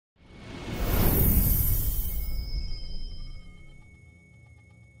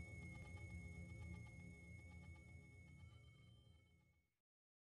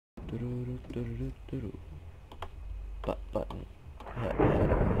Button.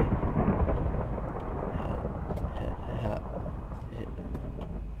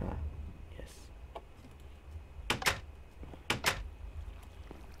 Yes.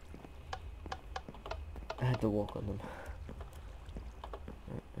 I had to walk on them.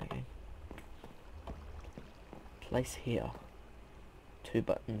 Okay. Place here. 2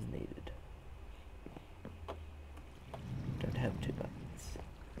 buttons needed. Don't have 2 buttons.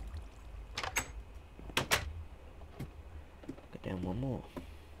 Go down 1 more.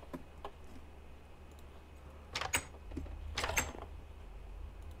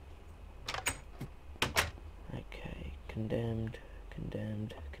 Okay, condemned.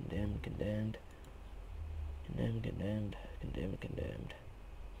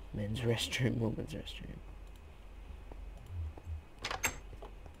 Men's restroom, women's restroom.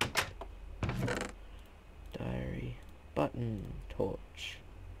 Diary, button, torch.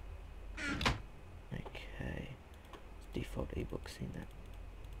 Okay, default ebook, seen that.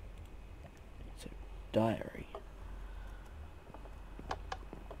 So, diary.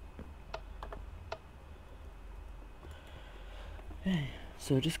 Okay,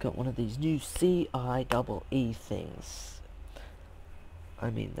 so I just got one of these new CIEE things. I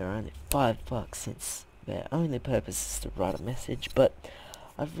mean, they're only $5 since their only purpose is to write a message, but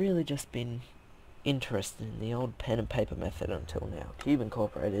I've really just been interested in the old pen and paper method until now. Cube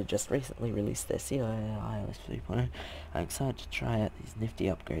Incorporated just recently released their CIEE iOS 3.0. I'm excited to try out these nifty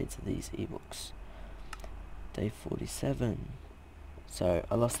upgrades of these ebooks. Day 47. So,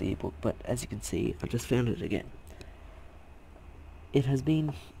 I lost the ebook, but as you can see, I just found it again. It has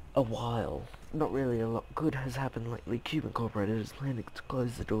been a while. Not really a lot good has happened lately. Cube Incorporated is planning to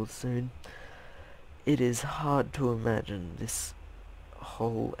close the doors soon. It is hard to imagine this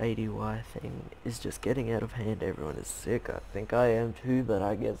whole ADY thing is just getting out of hand. Everyone is sick. I think I am too, but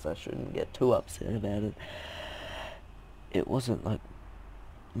I guess I shouldn't get too upset about it. It wasn't like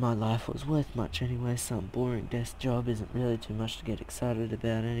my life was worth much anyway. Some boring desk job isn't really too much to get excited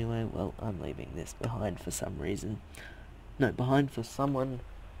about anyway. Well, I'm leaving this behind for some reason. No, behind for someone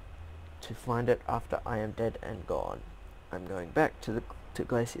to find it after I am dead and gone. I'm going back to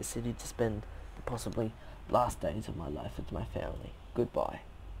Glacier City to spend the possibly last days of my life with my family. Goodbye.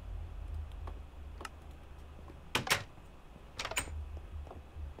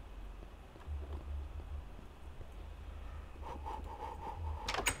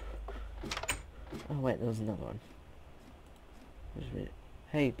 Oh wait, there was another one.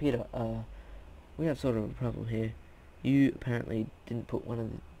 Hey Peter, we have sort of a problem here. You apparently didn't put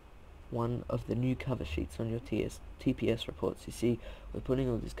one of the new cover sheets on your TPS reports. You see, we're putting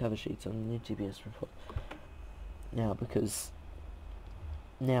all these cover sheets on the new TPS report now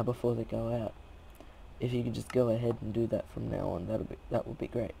before they go out. If you could just go ahead and do that from now on, that would be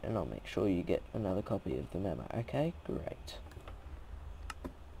great, and I'll make sure you get another copy of the memo. Okay, great.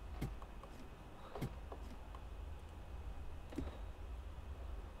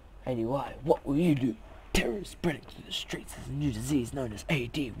 ADY, what will you do? Terror is spreading through the streets as a new disease known as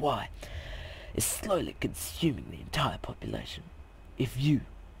ADY is slowly consuming the entire population. If you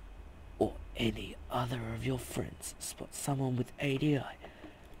or any other of your friends spot someone with ADI,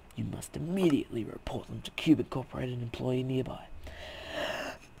 you must immediately report them to Cube Incorporated employee nearby.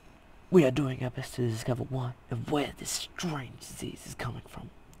 We are doing our best to discover why and where this strange disease is coming from,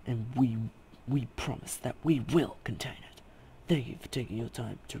 and we promise that we will contain it. Thank you for taking your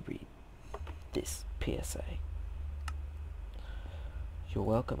time to read this PSA. You're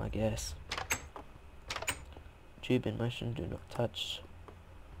welcome, I guess. Tube in motion, do not touch.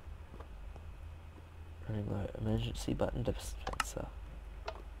 Running low, emergency button dispenser.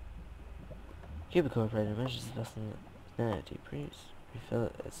 Cube Incorporated emergency button now refill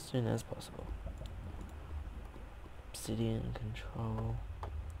it as soon as possible. Obsidian control.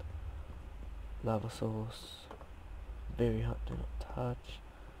 Lava source. Very hot, do not touch.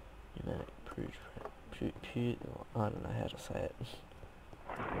 Pneumatic I don't know how to say it.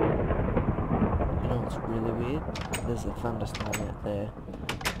 You know what's really weird? There's a thunderstorm out there,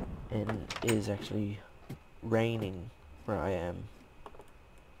 and it is actually raining where I am.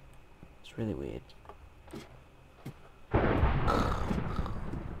 It's really weird. I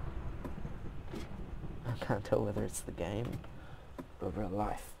can't tell whether it's the game or real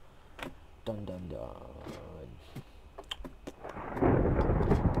life. Dun dun dun.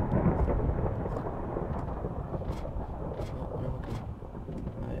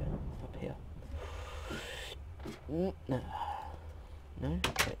 No. No?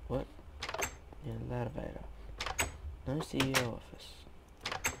 Wait, what? Yeah, elevator. No CEO office.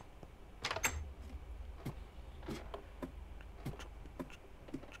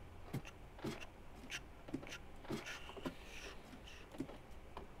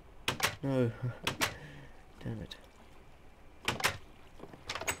 No. Damn it.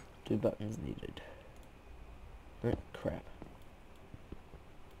 2 buttons needed. Oh, crap.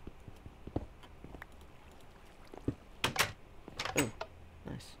 Oh,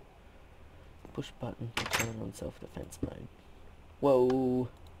 nice. Push button to turn on self-defense mode. Whoa!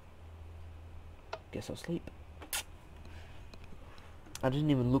 Guess I'll sleep. I didn't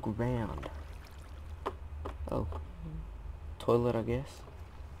even look around. Oh. Toilet, I guess.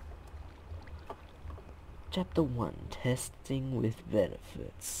 Chapter 1. Testing with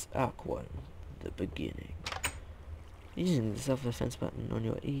benefits. Arc 1. The beginning. Using the self-defense button on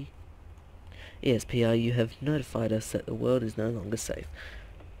your ESPR, you have notified us that the world is no longer safe.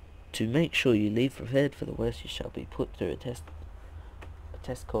 To make sure you leave prepared for the worst, you shall be put through a test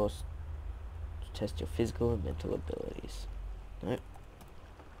course to test your physical and mental abilities. Nope.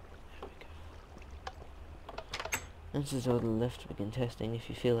 There we go. Answers to the left to begin testing. If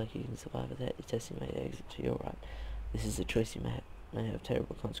you feel like you can survive without your testing, you may exit to your right. This is a choice you may have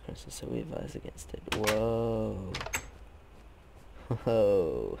terrible consequences, so we advise against it. Whoa.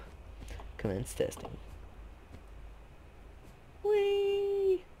 Whoa. Commence testing.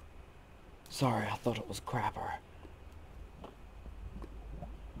 Whee! Sorry, I thought it was crapper.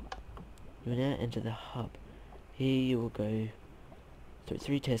 You will now enter the hub. Here you will go through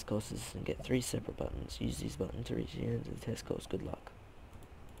 3 test courses and get 3 separate buttons. Use these buttons to reach the end of the test course. Good luck.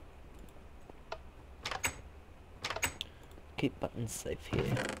 Keep buttons safe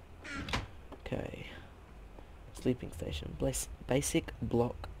here. Okay. Sleeping station. Basic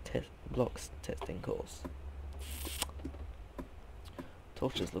blocks testing course.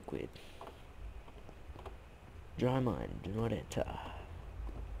 Torches look weird. Dry mine. Do not enter.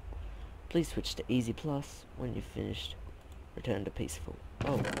 Please switch to Easy Plus. When you've finished, return to Peaceful.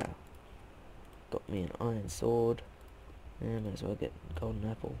 Oh wow. Got me an iron sword. And might as well get a golden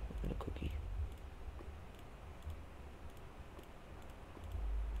apple and a cookie.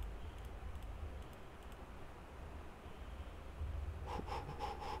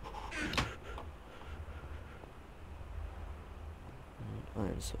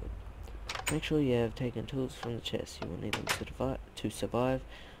 Iron sword. Make sure you have taken tools from the chest. You will need them to survive.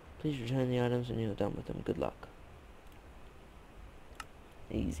 Please return the items when you are done with them. Good luck.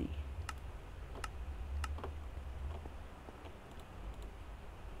 Easy.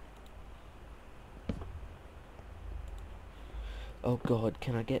 Oh god,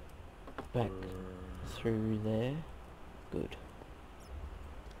 can I get back through there? Good.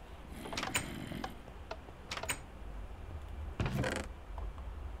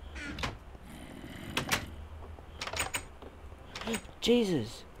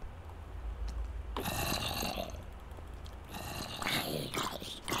 Jesus!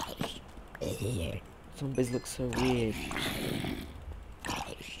 Zombies look so weird.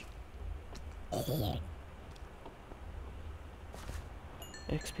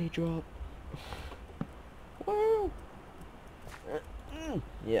 XP drop. Woo!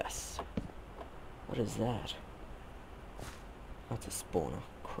 Yes. What is that? That's a spawner.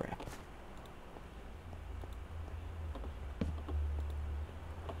 Crap.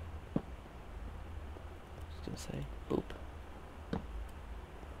 Just gonna say boop.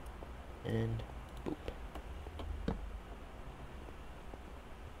 And boop.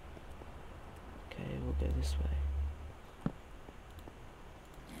 Okay, we'll go this way.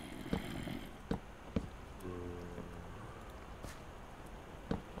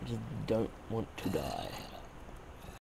 I just don't want to die.